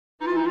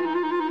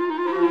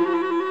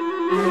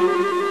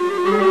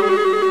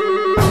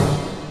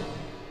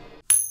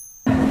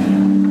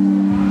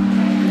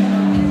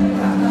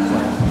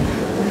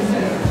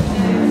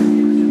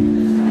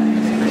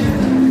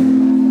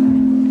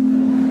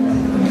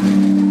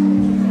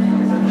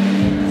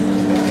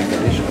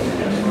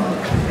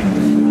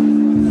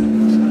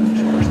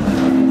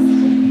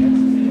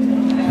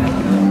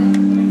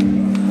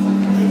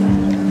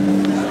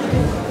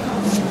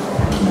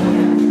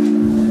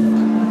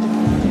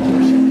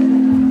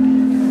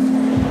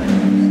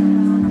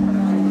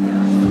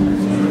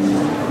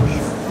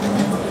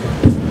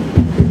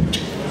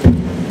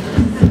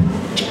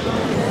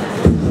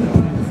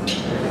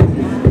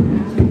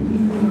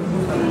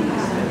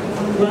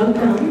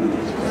Welcome,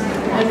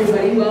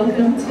 everybody.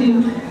 Welcome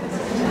to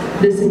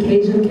this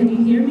occasion. Can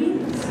you hear me?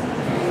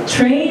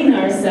 Train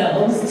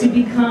ourselves to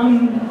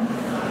become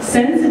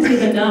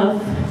sensitive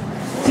enough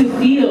to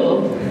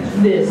feel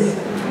this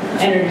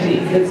energy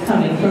that's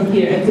coming from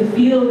here, and to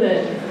feel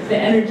the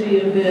energy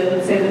of the,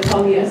 let's say, the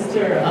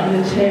polyester on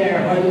the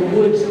chair or the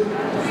wood.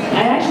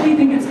 I actually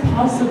think it's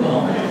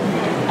possible.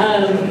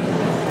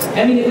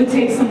 I mean, it would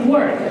take some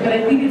work, but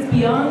I think it's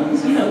beyond,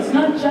 you know, it's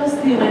not just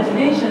the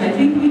imagination. I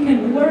think we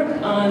can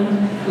work on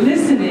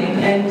listening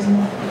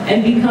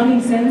and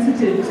becoming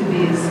sensitive to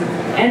these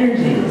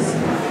energies.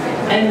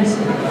 And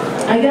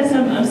I guess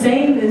I'm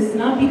saying this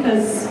not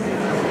because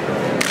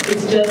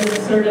it's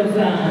just sort of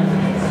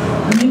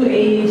new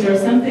age or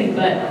something,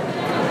 but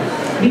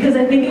because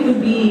I think it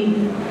would be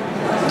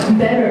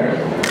better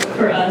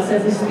for us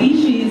as a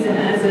species and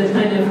as a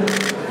kind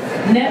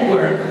of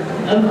network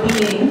of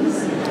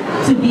beings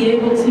to be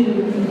able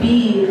to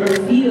be or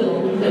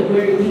feel that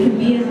we can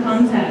be in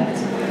contact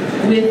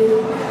with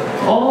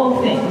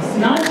all things,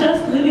 not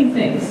just living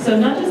things, so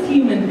not just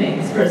human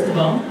things, first of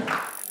all,